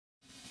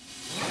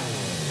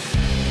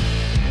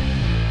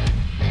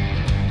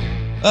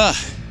Ugh,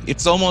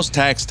 it's almost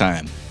tax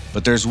time.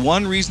 But there's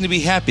one reason to be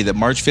happy that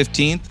March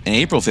 15th and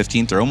April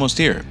 15th are almost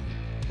here.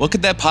 What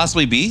could that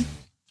possibly be?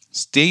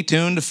 Stay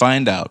tuned to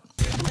find out.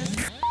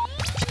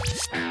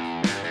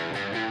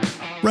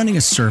 Running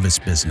a service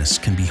business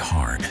can be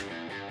hard.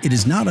 It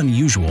is not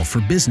unusual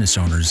for business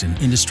owners in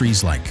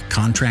industries like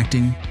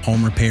contracting,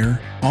 home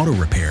repair, auto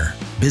repair,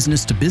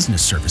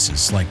 business-to-business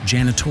services like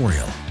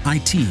janitorial,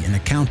 IT and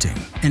accounting,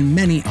 and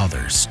many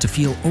others to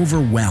feel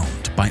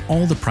overwhelmed by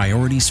all the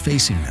priorities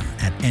facing them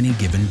at any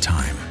given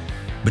time.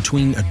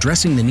 Between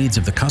addressing the needs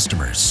of the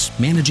customers,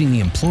 managing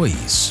the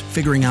employees,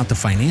 figuring out the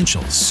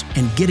financials,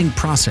 and getting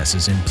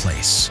processes in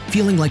place,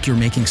 feeling like you're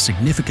making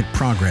significant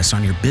progress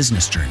on your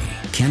business journey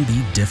can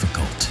be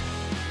difficult.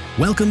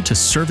 Welcome to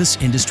Service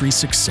Industry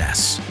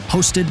Success,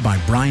 hosted by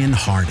Brian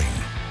Harding.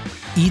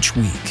 Each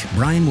week,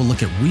 Brian will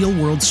look at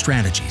real-world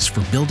strategies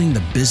for building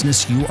the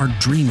business you are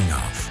dreaming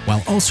of,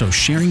 while also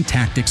sharing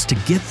tactics to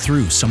get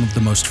through some of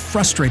the most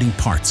frustrating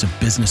parts of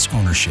business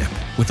ownership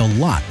with a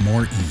lot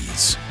more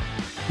ease.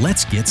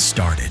 Let's get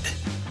started.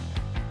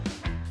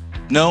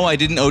 No, I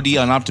didn't OD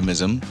on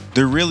optimism.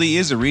 There really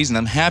is a reason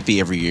I'm happy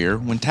every year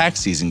when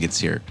tax season gets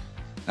here.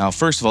 Now,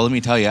 first of all, let me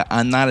tell you,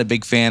 I'm not a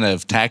big fan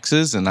of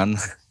taxes, and I'm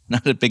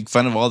not a big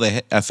fan of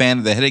a fan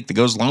of the headache that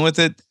goes along with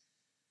it.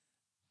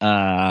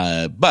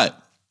 But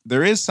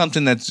there is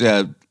something that's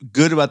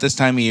good about this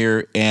time of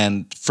year.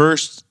 And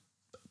first,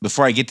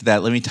 before I get to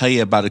that, let me tell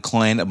you about a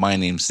client of mine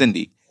named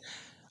Cindy.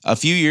 A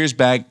few years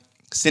back,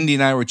 Cindy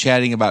and I were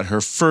chatting about her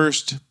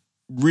first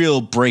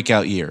real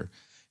breakout year.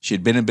 She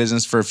had been in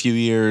business for a few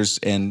years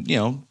and,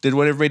 did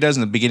what everybody does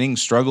in the beginning,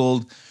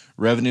 struggled.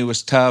 Revenue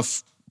was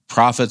tough.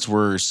 Profits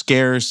were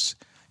scarce.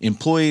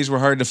 Employees were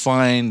hard to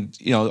find,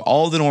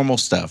 all the normal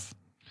stuff.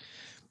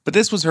 But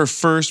this was her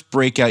first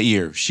breakout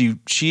year. She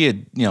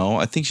had,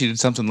 I think she did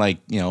something like,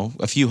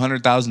 a few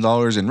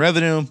 $100,000 in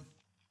revenue,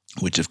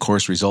 which of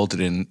course resulted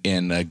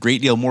in a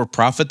great deal more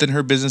profit than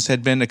her business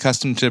had been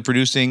accustomed to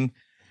producing.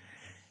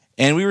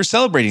 And we were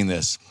celebrating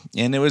this.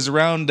 And it was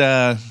around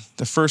the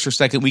first or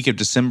second week of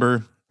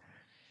December.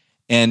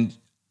 And,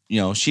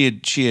 she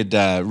had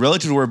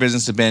relative to where her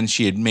business had been,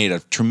 she had made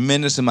a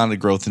tremendous amount of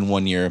growth in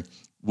 1 year,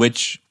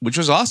 which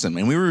was awesome.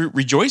 And we were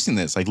rejoicing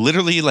this,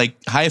 literally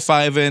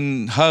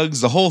high-fiving,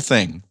 hugs, the whole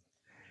thing.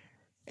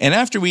 And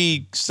after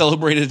we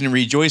celebrated and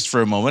rejoiced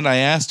for a moment, I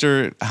asked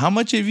her, how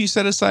much have you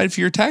set aside for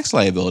your tax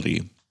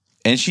liability?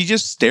 And she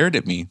just stared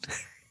at me.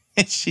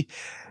 And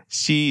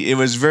it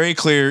was very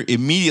clear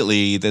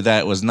immediately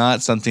that was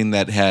not something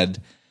that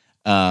had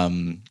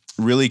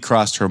really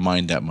crossed her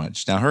mind that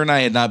much. Now, her and I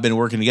had not been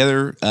working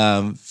together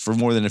for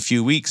more than a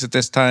few weeks at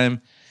this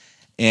time.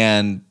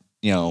 And,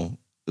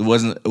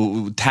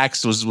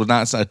 tax was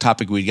not a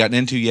topic we'd gotten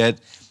into yet.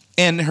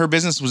 And her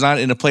business was not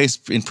in a place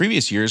in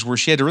previous years where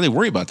she had to really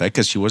worry about that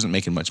because she wasn't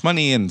making much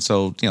money. And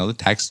so, the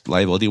tax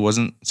liability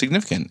wasn't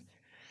significant.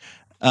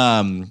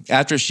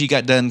 After she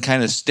got done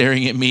kind of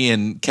staring at me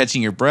and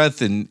catching her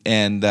breath and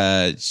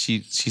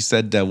she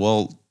said,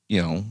 well,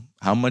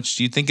 how much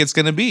do you think it's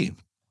going to be?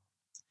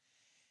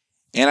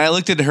 And I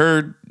looked at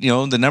her,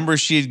 the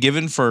numbers she had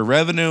given for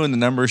revenue and the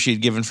numbers she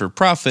had given for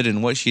profit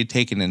and what she had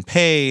taken in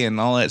pay and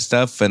all that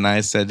stuff. And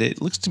I said,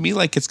 it looks to me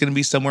like it's going to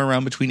be somewhere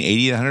around between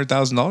 $80,000 and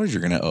 $100,000 you're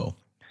going to owe.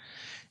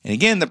 And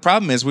again, the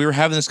problem is we were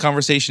having this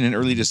conversation in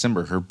early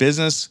December. Her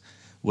business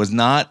was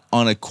not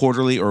on a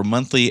quarterly or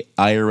monthly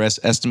IRS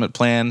estimate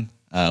plan,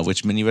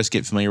 which many of us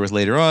get familiar with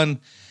later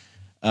on.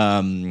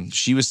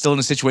 She was still in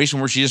a situation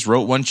where she just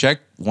wrote one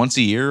check once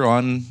a year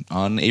on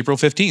April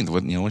 15th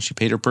when she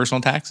paid her personal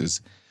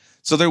taxes.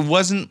 So there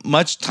wasn't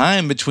much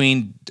time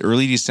between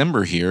early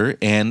December here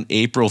and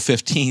April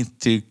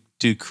 15th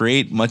to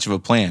create much of a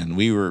plan.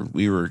 We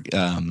were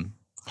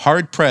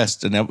hard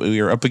pressed, and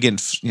we were up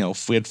against,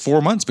 we had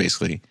 4 months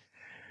basically,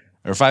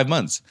 or 5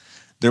 months.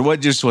 There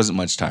just wasn't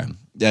much time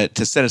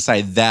to set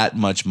aside that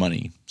much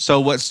money. So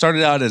what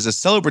started out as a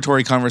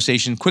celebratory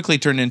conversation quickly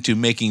turned into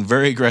making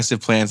very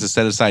aggressive plans to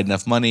set aside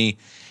enough money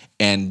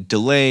and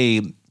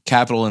delay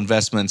capital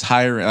investments,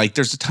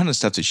 there's a ton of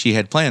stuff that she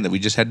had planned that we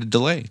just had to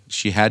delay.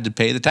 She had to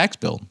pay the tax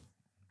bill,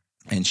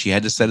 and she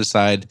had to set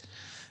aside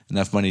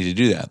enough money to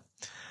do that.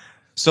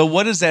 So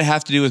what does that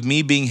have to do with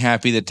me being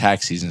happy that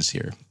tax season's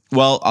here?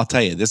 Well, I'll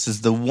tell you, this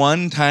is the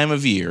one time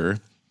of year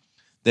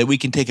that we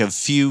can take a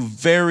few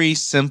very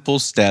simple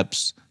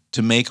steps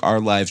to make our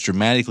lives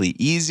dramatically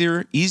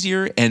easier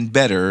and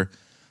better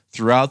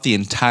throughout the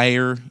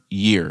entire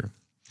year.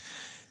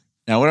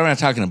 Now, what am I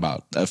talking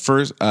about?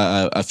 First,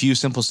 a few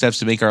simple steps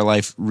to make our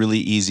life really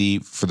easy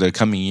for the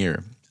coming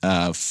year.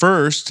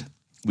 First,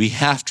 we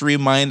have to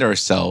remind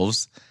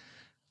ourselves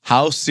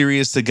how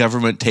serious the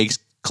government takes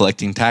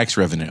collecting tax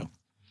revenue.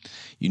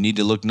 You need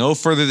to look no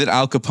further than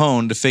Al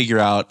Capone to figure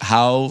out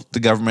how the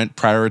government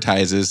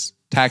prioritizes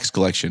tax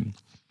collection.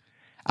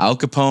 Al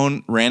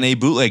Capone ran a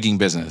bootlegging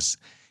business.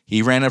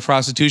 He ran a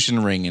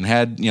prostitution ring and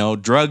had,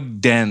 drug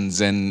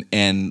dens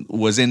and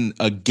was in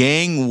a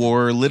gang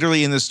war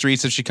literally in the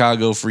streets of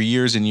Chicago for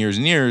years and years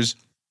and years.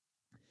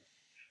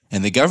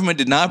 And the government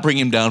did not bring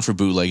him down for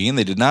bootlegging.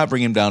 They did not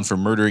bring him down for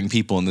murdering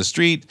people in the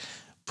street.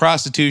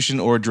 prostitution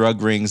or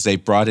drug rings, they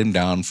brought him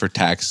down for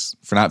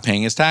not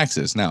paying his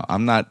taxes. Now,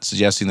 I'm not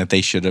suggesting that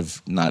they should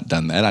have not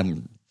done that.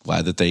 I'm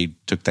glad that they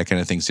took that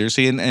kind of thing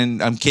seriously.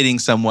 And I'm kidding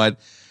somewhat.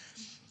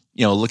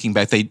 Looking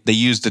back, they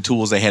used the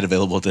tools they had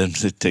available to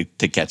them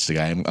to catch the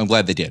guy. I'm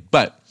glad they did.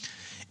 But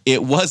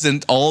it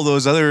wasn't all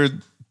those other,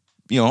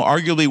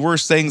 arguably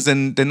worse things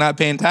than not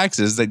paying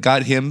taxes that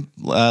got him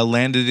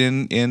landed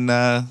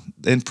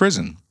in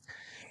prison.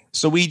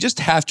 So we just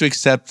have to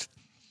accept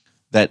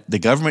that the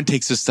government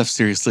takes this stuff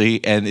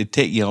seriously, and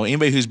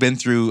anybody who's been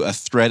through a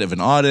threat of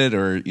an audit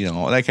or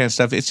all that kind of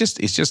stuff, it's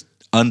just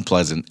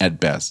unpleasant at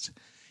best.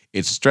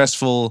 It's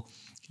stressful.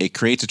 It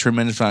creates a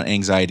tremendous amount of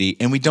anxiety,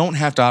 and we don't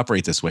have to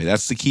operate this way.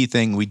 That's the key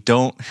thing. We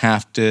don't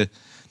have to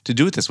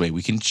do it this way.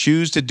 We can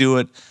choose to do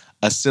it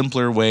a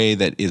simpler way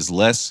that is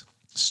less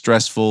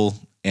stressful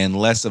and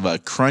less of a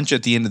crunch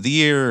at the end of the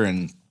year,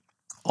 and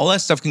all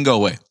that stuff can go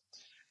away.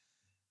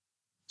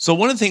 So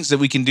one of the things that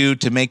we can do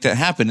to make that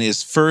happen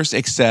is first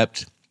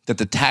accept that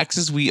the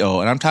taxes we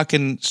owe, and I'm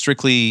talking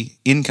strictly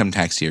income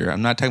tax here.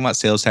 I'm not talking about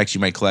sales tax you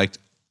might collect.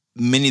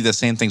 Many of the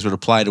same things would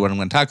apply to what I'm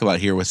going to talk about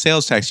here with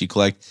sales tax you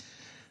collect.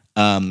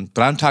 But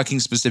I'm talking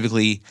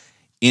specifically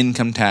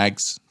income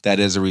tax that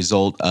is a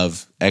result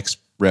of X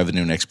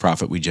revenue and X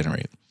profit we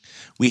generate.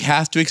 We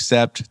have to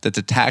accept that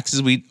the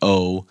taxes we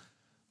owe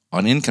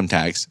on income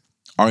tax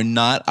are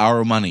not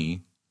our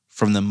money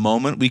from the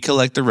moment we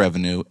collect the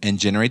revenue and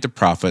generate the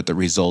profit that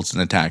results in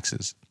the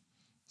taxes.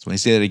 So let me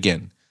say that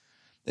again.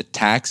 The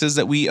taxes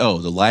that we owe,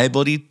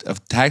 the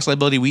tax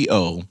liability we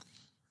owe,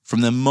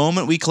 from the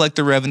moment we collect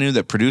the revenue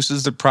that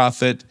produces the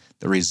profit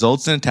that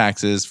results in the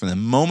taxes, from the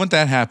moment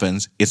that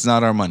happens, it's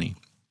not our money.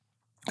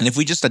 And if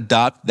we just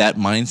adopt that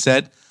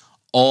mindset,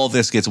 all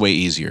this gets way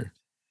easier.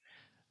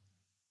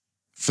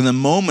 From the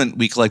moment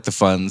we collect the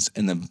funds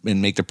and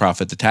make the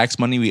profit, the tax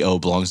money we owe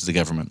belongs to the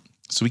government.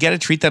 So we got to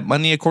treat that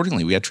money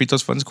accordingly. We got to treat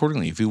those funds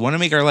accordingly. If we want to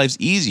make our lives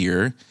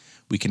easier,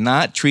 we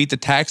cannot treat the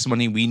tax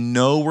money we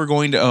know we're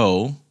going to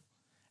owe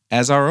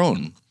as our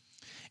own.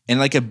 And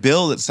like a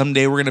bill that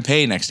someday we're going to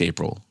pay next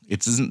April.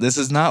 This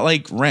is not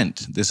like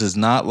rent. This is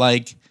not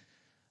like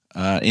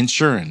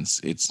insurance.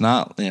 It's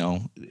not,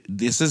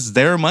 this is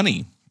their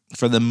money.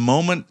 For the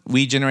moment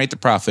we generate the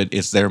profit,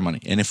 it's their money.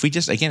 And if we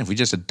just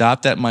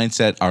adopt that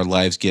mindset, our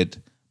lives get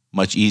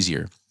much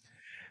easier.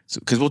 So,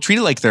 because we'll treat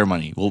it like their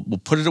money. We'll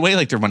put it away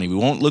like their money. We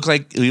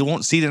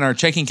won't see it in our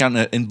checking account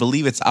and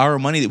believe it's our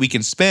money that we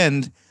can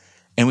spend,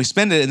 and we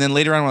spend it, and then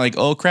later on we're like,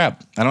 oh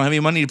crap, I don't have any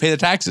money to pay the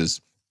taxes.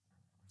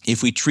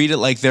 If we treat it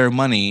like their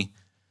money,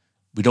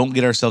 we don't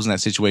get ourselves in that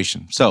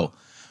situation. So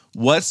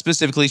what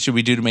specifically should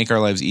we do to make our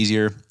lives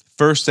easier?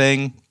 First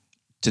thing,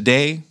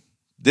 today,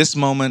 this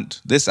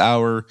moment, this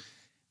hour,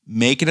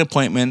 make an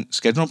appointment,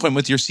 schedule an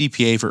appointment with your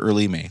CPA for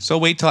early May. So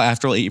wait till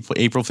after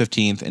April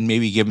 15th and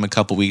maybe give them a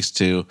couple weeks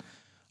to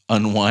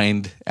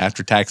unwind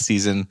after tax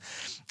season.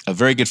 A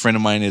very good friend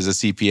of mine is a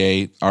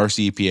CPA, our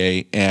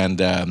CPA,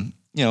 and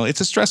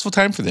it's a stressful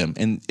time for them.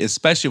 And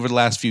especially over the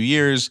last few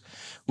years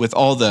with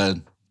all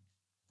the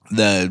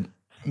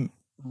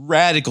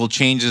radical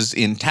changes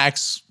in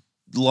tax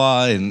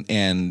law and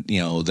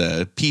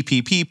the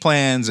PPP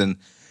plans, and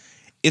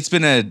it's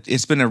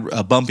been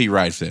a bumpy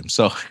ride for them.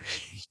 So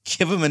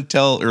give them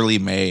until early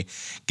May.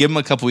 Give them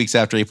a couple weeks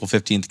after April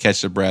 15th to catch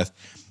their breath.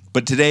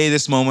 But today,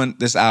 this moment,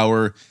 this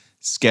hour,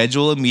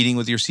 schedule a meeting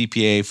with your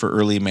CPA for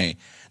early May.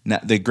 Now,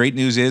 the great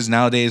news is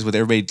nowadays with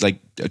everybody like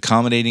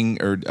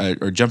accommodating or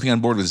jumping on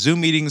board with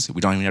Zoom meetings,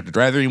 we don't even have to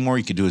drive there anymore.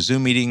 You can do a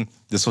Zoom meeting.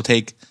 This will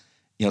take,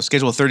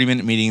 schedule a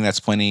 30-minute meeting. That's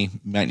plenty.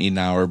 You might need an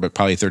hour, but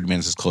probably 30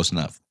 minutes is close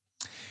enough.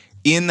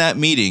 In that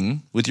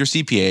meeting with your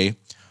CPA,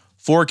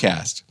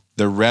 forecast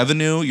the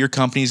revenue your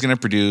company is going to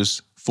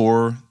produce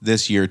for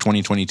this year,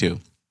 2022.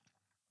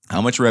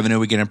 How much revenue are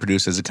we going to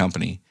produce as a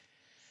company?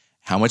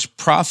 How much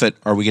profit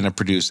are we going to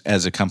produce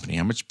as a company?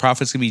 How much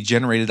profit is going to be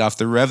generated off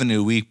the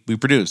revenue we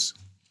produce?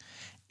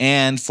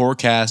 And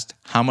forecast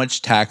how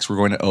much tax we're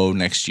going to owe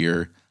next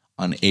year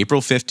on April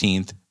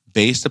 15th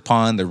based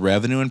upon the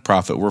revenue and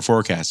profit we're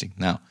forecasting.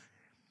 Now,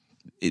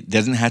 it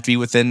doesn't have to be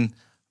within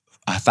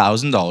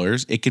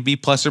 $1,000. It could be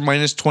plus or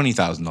minus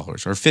 $20,000 or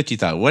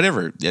 $50,000,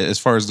 whatever, as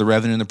far as the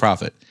revenue and the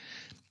profit.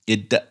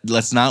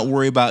 Let's not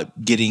worry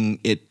about getting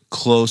it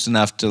close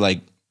enough to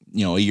a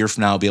year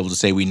from now be able to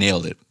say we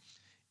nailed it.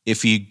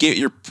 If you get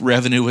your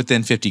revenue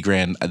within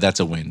 $50,000,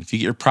 that's a win. If you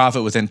get your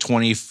profit within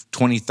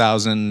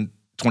 $20,000,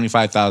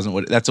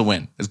 $25,000, that's a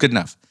win. It's good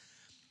enough.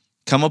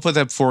 Come up with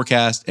a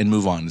forecast and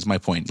move on is my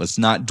point. Let's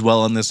not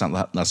dwell on this.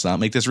 Let's not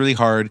make this really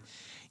hard.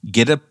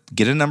 Get a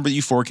number that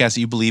you forecast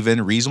that you believe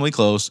in, reasonably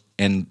close,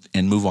 and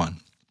move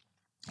on.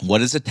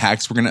 What is the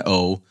tax we're going to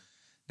owe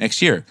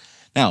next year?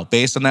 Now,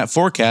 based on that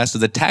forecast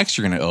of the tax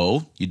you're going to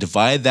owe, you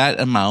divide that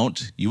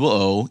amount you will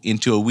owe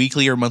into a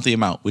weekly or monthly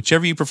amount,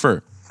 whichever you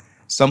prefer.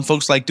 Some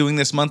folks like doing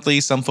this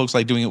monthly. Some folks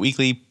like doing it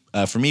weekly.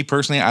 For me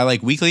personally, I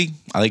like weekly.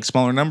 I like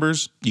smaller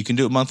numbers. You can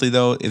do it monthly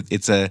though.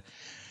 It's the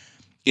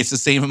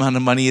same amount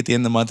of money at the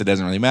end of the month. It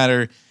doesn't really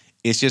matter.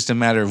 It's just a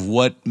matter of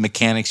what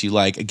mechanics you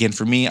like. Again,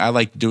 for me, I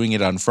like doing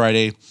it on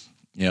Friday.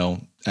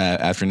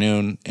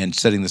 afternoon and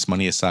setting this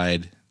money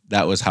aside.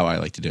 That was how I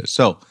like to do it.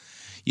 So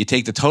you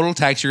take the total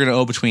tax you're going to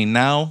owe between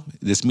now,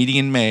 this meeting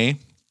in May,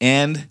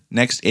 and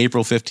next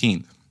April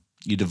 15th.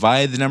 You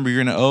divide the number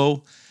you're going to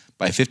owe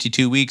by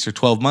 52 weeks or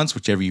 12 months,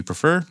 whichever you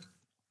prefer.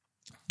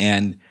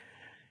 And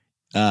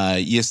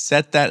you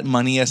set that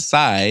money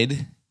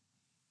aside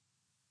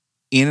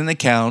in an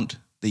account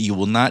that you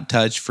will not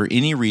touch for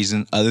any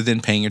reason other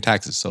than paying your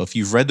taxes. So if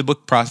you've read the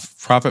book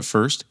Profit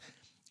First,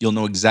 you'll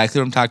know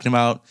exactly what I'm talking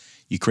about.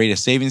 You create a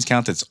savings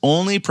account that's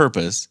only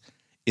purpose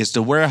is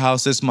to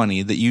warehouse this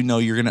money that you know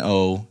you're going to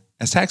owe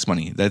as tax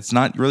money. That's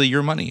not really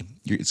your money.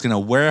 It's going to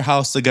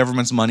warehouse the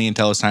government's money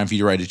until it's time for you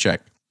to write a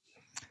check.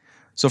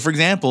 So for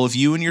example, if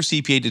you and your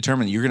CPA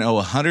determine that you're going to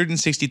owe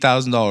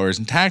 $160,000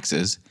 in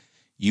taxes,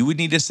 you would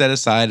need to set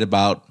aside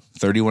about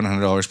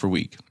 $3,100 per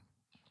week,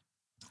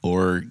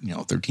 or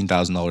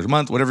 $13,000 a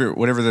month, whatever.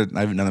 I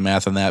haven't done the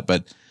math on that,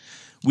 but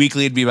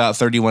weekly it'd be about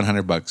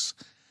 $3,100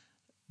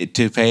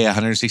 to pay a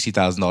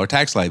 $160,000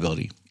 tax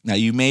liability. Now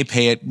you may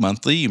pay it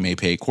monthly, you may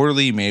pay it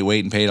quarterly, you may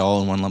wait and pay it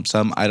all in one lump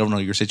sum. I don't know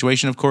your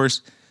situation, of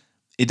course.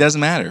 It doesn't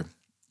matter.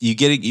 You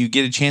get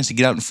a chance to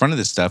get out in front of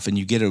this stuff, and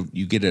you get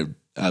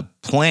a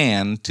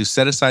plan to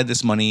set aside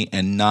this money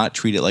and not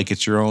treat it like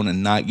it's your own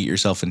and not get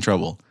yourself in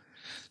trouble.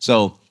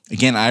 So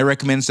again, I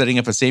recommend setting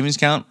up a savings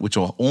account, which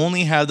will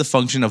only have the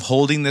function of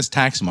holding this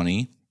tax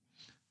money.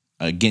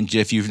 Again,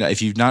 if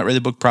you've not read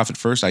the book Profit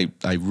First, I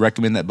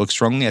recommend that book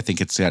strongly. I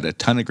think it's got a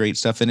ton of great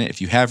stuff in it. If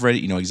you have read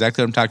it, you know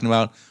exactly what I'm talking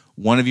about.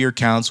 One of your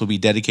accounts will be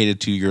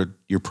dedicated to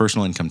your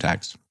personal income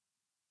tax.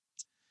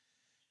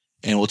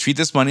 And we'll treat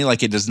this money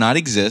like it does not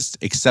exist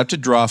except to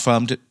draw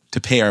from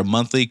to pay our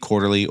monthly,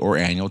 quarterly, or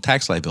annual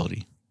tax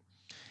liability.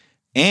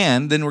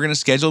 And then we're going to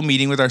schedule a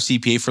meeting with our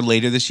CPA for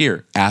later this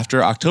year,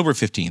 after October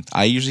 15th.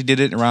 I usually did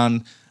it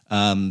around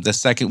the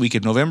second week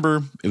of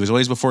November. It was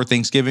always before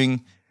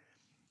Thanksgiving.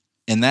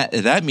 And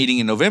that meeting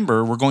in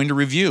November, we're going to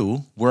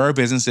review where our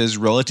business is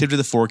relative to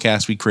the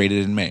forecast we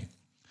created in May.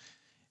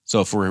 So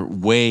if we're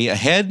way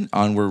ahead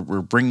on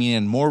we're bringing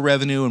in more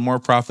revenue and more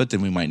profit,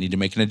 then we might need to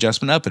make an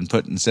adjustment up and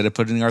instead of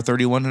putting our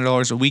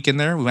 $3,100 a week in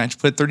there, we might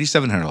put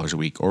 $3,700 a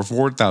week or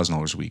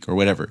 $4,000 a week or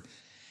whatever.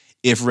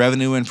 If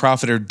revenue and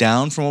profit are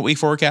down from what we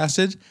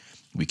forecasted,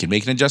 we can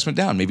make an adjustment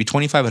down. Maybe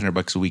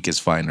 $2,500 a week is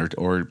fine, or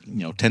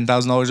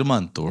 $10,000 a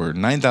month, or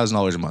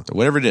 $9,000 a month, or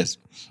whatever it is.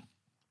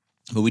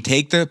 But we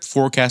take the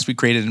forecast we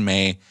created in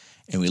May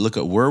and we look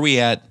at where we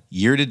at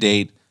year to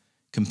date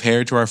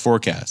compared to our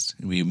forecast.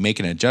 And we make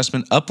an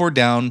adjustment up or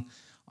down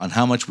on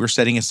how much we're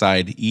setting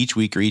aside each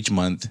week or each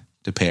month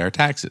to pay our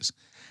taxes.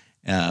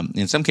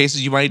 In some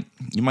cases, you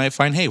might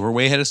find, hey, we're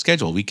way ahead of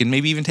schedule. We can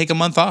maybe even take a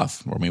month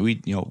off, or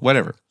maybe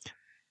whatever.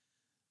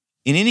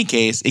 In any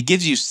case, it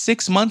gives you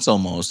 6 months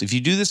almost. If you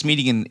do this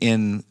meeting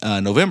in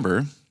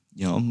November,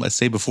 let's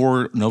say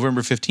before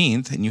November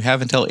 15th, and you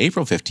have until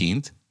April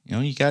 15th,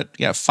 you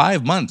got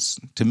 5 months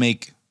to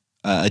make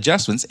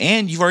adjustments,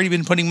 and you've already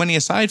been putting money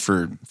aside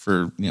for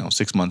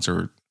 6 months,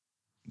 or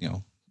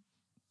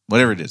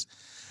whatever it is.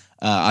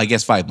 I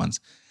guess 5 months.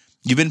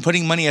 You've been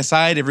putting money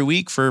aside every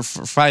week for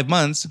 5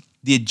 months.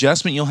 The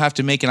adjustment you'll have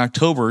to make in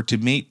October to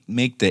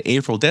make the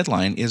April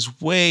deadline is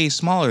way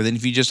smaller than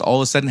if you just all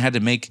of a sudden had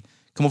to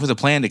come up with a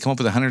plan to come up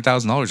with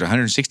 $100,000 or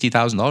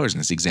 $160,000 in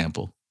this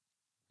example.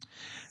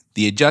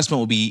 The adjustment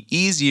will be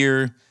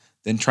easier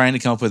than trying to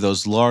come up with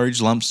those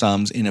large lump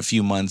sums in a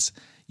few months.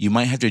 You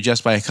might have to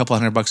adjust by a couple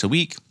 $100 a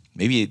week,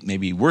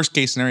 maybe worst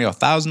case scenario,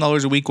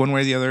 $1,000 a week, one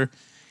way or the other.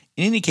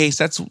 In any case,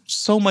 that's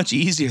so much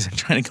easier than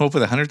trying to come up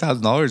with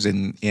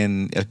 $100,000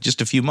 in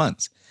just a few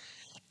months.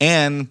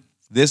 And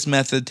this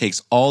method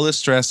takes all the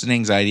stress and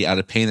anxiety out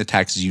of paying the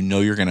taxes you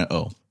know you're going to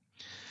owe.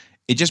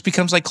 It just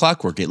becomes like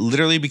clockwork. It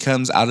literally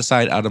becomes out of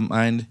sight, out of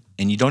mind,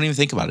 and you don't even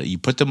think about it. You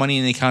put the money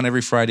in the account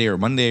every Friday or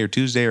Monday or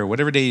Tuesday or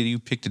whatever day you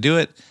pick to do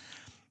it.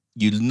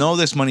 You know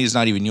this money is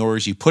not even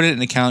yours. You put it in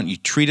an account. You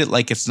treat it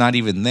like it's not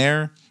even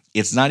there.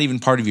 It's not even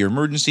part of your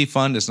emergency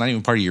fund. It's not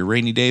even part of your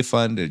rainy day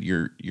fund,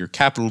 your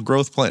capital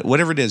growth plan,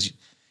 whatever it is.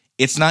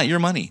 It's not your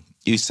money.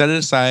 You set it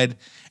aside,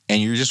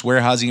 and you're just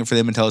warehousing it for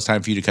them until it's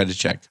time for you to cut a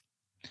check.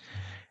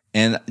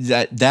 And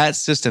that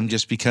system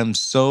just becomes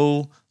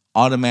so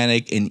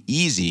automatic and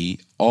easy,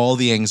 all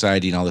the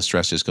anxiety and all the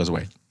stress just goes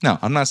away. Now,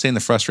 I'm not saying the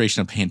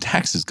frustration of paying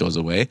taxes goes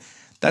away.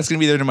 That's going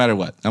to be there no matter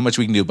what. Not much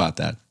we can do about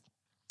that.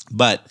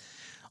 But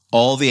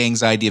all the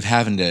anxiety of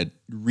having to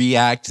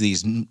react to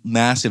these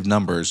massive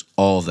numbers,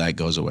 all of that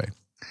goes away.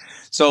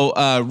 So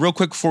real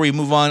quick before we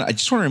move on, I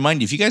just want to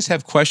remind you, if you guys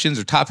have questions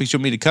or topics you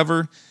want me to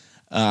cover,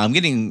 I'm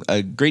getting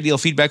a great deal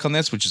of feedback on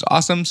this, which is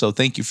awesome. So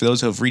thank you for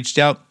those who have reached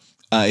out.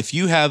 If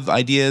you have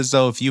ideas,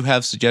 though, if you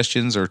have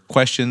suggestions or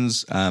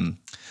questions,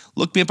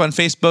 look me up on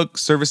Facebook.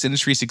 Service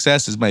Industry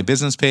Success is my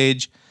business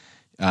page.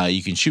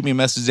 You can shoot me a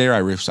message there. I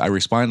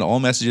respond to all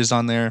messages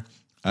on there.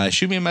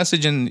 Shoot me a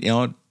message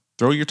and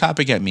throw your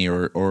topic at me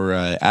or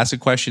ask a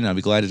question. I'll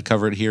be glad to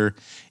cover it here.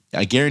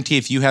 I guarantee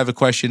if you have a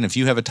question, if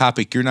you have a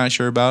topic you're not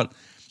sure about,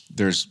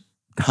 there's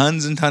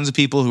tons and tons of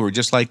people who are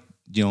just like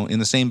in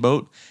the same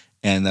boat,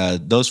 and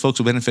those folks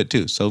will benefit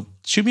too. So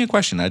shoot me a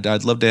question.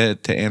 I'd love to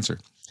answer.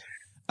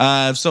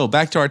 So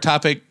back to our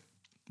topic.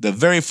 The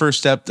very first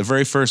step, the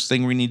very first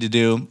thing we need to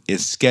do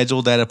is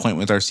schedule that appointment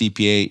with our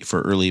CPA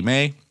for early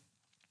May,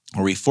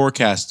 where we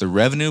forecast the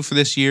revenue for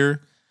this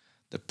year,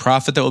 the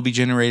profit that will be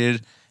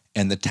generated,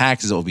 and the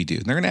taxes that will be due.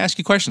 And they're going to ask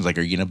you questions like,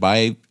 are you going to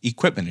buy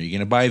equipment? Are you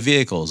going to buy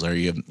vehicles? Are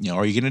you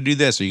going to do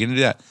this? Are you going to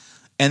do that?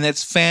 And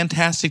that's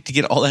fantastic to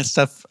get all that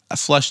stuff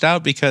flushed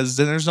out, because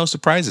then there's no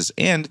surprises.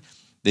 And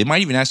they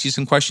might even ask you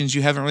some questions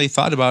you haven't really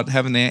thought about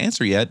having to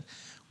answer yet,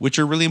 which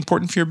are really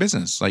important for your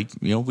business. Like,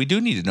 we do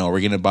need to know, are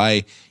we going to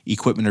buy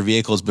equipment or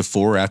vehicles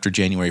before or after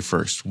January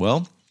 1st?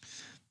 Well,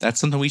 that's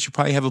something we should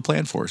probably have a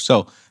plan for.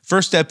 So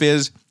first step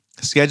is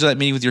schedule that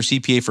meeting with your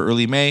CPA for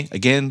early May.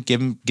 Again, give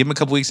them a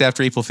couple weeks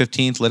after April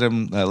 15th. Let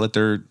them let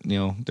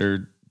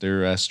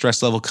their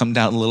stress level come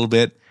down a little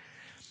bit.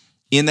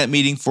 In that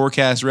meeting,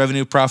 forecast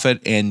revenue,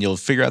 profit, and you'll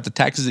figure out the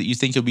taxes that you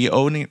think you'll be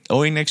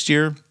owing next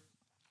year.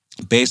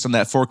 Based on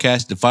that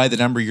forecast, divide the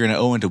number you're going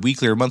to owe into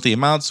weekly or monthly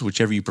amounts,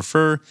 whichever you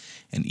prefer.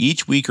 And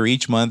each week or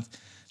each month,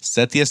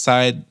 set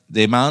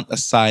the amount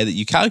aside that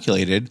you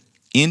calculated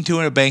into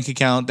a bank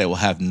account that will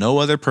have no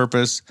other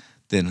purpose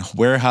than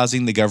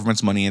warehousing the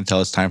government's money until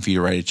it's time for you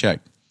to write a check.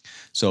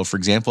 So, for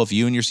example, if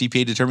you and your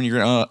CPA determine you're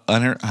going to owe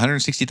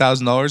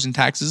 $160,000 in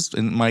taxes,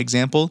 in my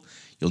example,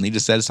 you'll need to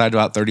set aside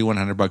about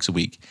 $3,100 a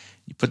week.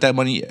 You put that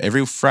money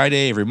every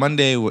Friday, every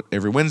Monday,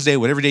 every Wednesday,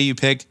 whatever day you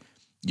pick.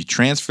 You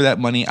transfer that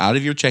money out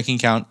of your checking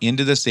account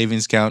into the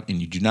savings account, and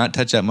you do not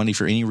touch that money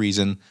for any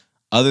reason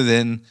other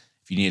than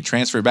if you need to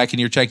transfer it back into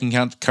your checking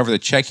account to cover the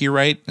check you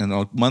write,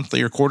 and monthly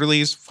or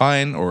quarterly is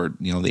fine, or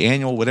the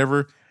annual,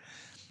 whatever.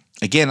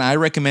 Again, I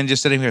recommend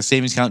just setting a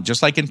savings account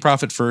just like in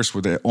Profit First,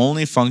 where the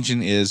only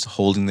function is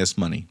holding this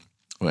money.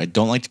 I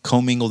don't like to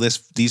commingle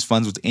these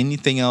funds with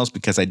anything else,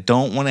 because I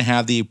don't want to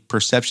have the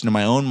perception in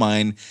my own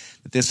mind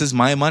that this is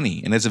my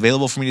money and it's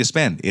available for me to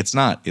spend. It's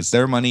not. It's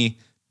their money,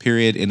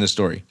 period, in the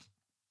story.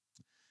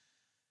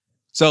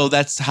 So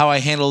that's how I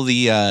handle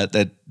the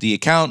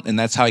account, and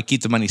that's how I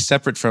keep the money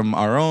separate from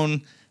our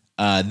own.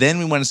 Then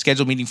we want to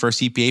schedule a meeting for our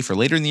CPA for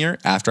later in the year,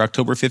 after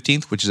October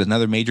 15th, which is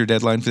another major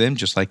deadline for them,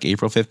 just like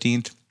April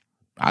 15th.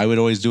 I would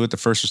always do it the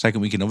first or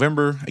second week in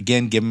November.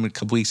 Again, give them a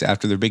couple weeks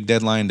after their big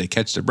deadline to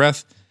catch their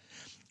breath.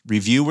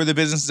 Review where the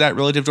business is at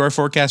relative to our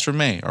forecast for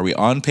May. Are we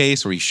on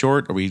pace? Are we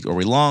short? Are we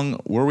long?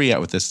 Where are we at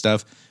with this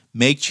stuff?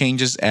 Make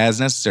changes as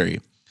necessary.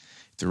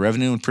 If the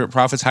revenue and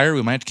profit's higher,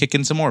 we might have to kick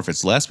in some more. If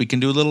it's less, we can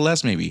do a little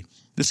less maybe.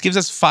 This gives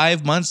us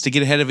 5 months to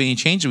get ahead of any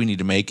changes we need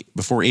to make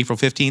before April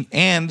 15th,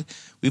 and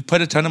we've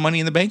put a ton of money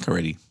in the bank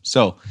already.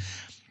 So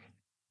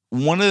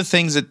one of the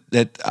things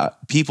that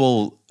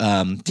people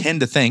tend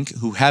to think,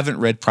 who haven't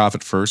read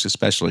Profit First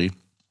especially,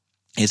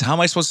 is how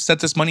am I supposed to set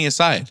this money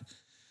aside?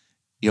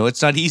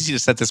 It's not easy to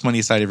set this money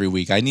aside every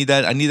week. I need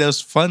those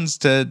funds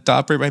to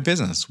operate my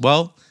business.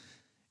 Well,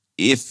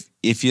 if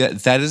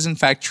that is in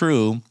fact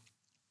true,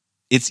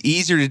 it's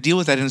easier to deal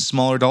with that in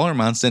smaller dollar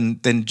amounts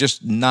than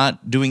just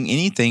not doing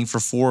anything for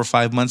 4 or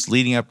 5 months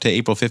leading up to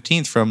April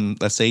 15th from,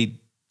 let's say,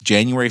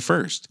 January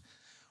 1st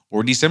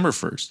or December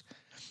 1st.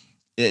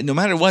 No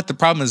matter what, the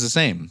problem is the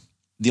same.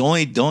 The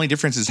only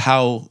difference is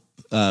how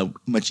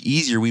much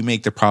easier we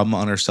make the problem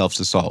on ourselves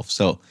to solve.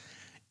 So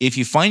if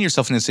you find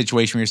yourself in a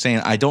situation where you're saying,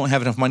 I don't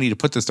have enough money to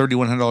put this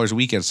 $3,100 a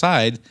week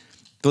aside,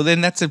 well,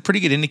 then that's a pretty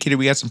good indicator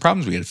we got some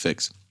problems we got to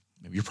fix.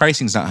 Maybe your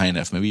pricing's not high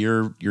enough. Maybe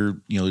you're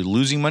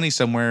losing money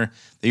somewhere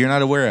that you're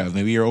not aware of.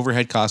 Maybe your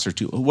overhead costs are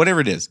too, whatever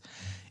it is.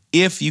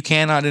 If you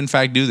cannot in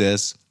fact do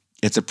this,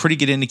 it's a pretty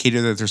good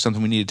indicator that there's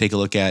something we need to take a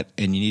look at,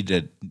 and you need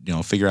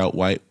to figure out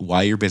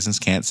why your business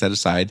can't set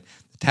aside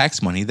the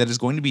tax money that is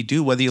going to be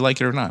due whether you like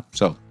it or not.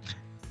 So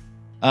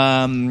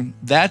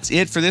that's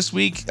it for this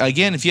week.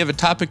 Again, if you have a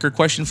topic or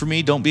question for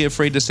me, don't be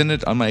afraid to send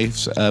it on my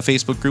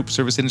Facebook group,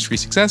 Service Industry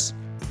Success.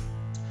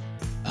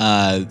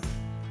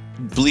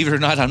 Believe it or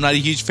not, I'm not a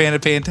huge fan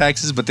of paying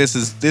taxes, but this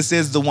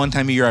is the one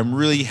time of year I'm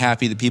really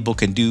happy that people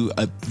can do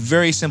a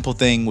very simple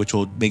thing which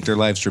will make their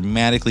lives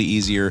dramatically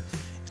easier.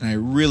 And I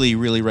really,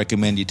 really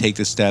recommend you take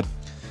this step.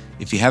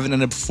 If you haven't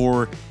done it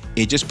before,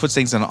 it just puts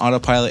things on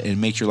autopilot and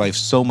makes your life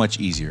so much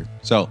easier.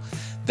 So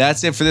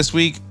that's it for this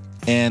week,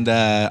 and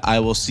I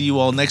will see you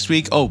all next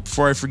week. Oh,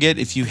 before I forget,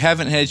 if you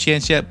haven't had a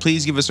chance yet,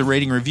 please give us a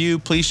rating review.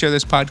 Please share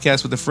this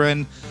podcast with a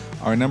friend.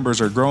 Our numbers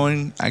are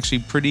growing actually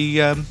pretty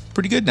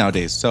good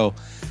nowadays. So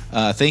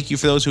thank you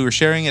for those who are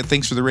sharing it.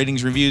 Thanks for the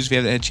ratings, reviews. If you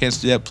haven't had a chance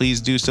to do that, please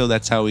do so.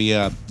 That's how we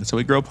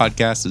grow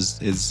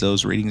podcasts is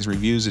those ratings,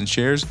 reviews, and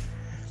shares.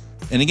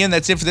 And again,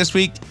 that's it for this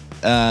week.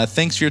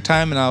 Thanks for your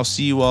time, and I'll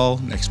see you all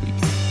next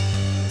week.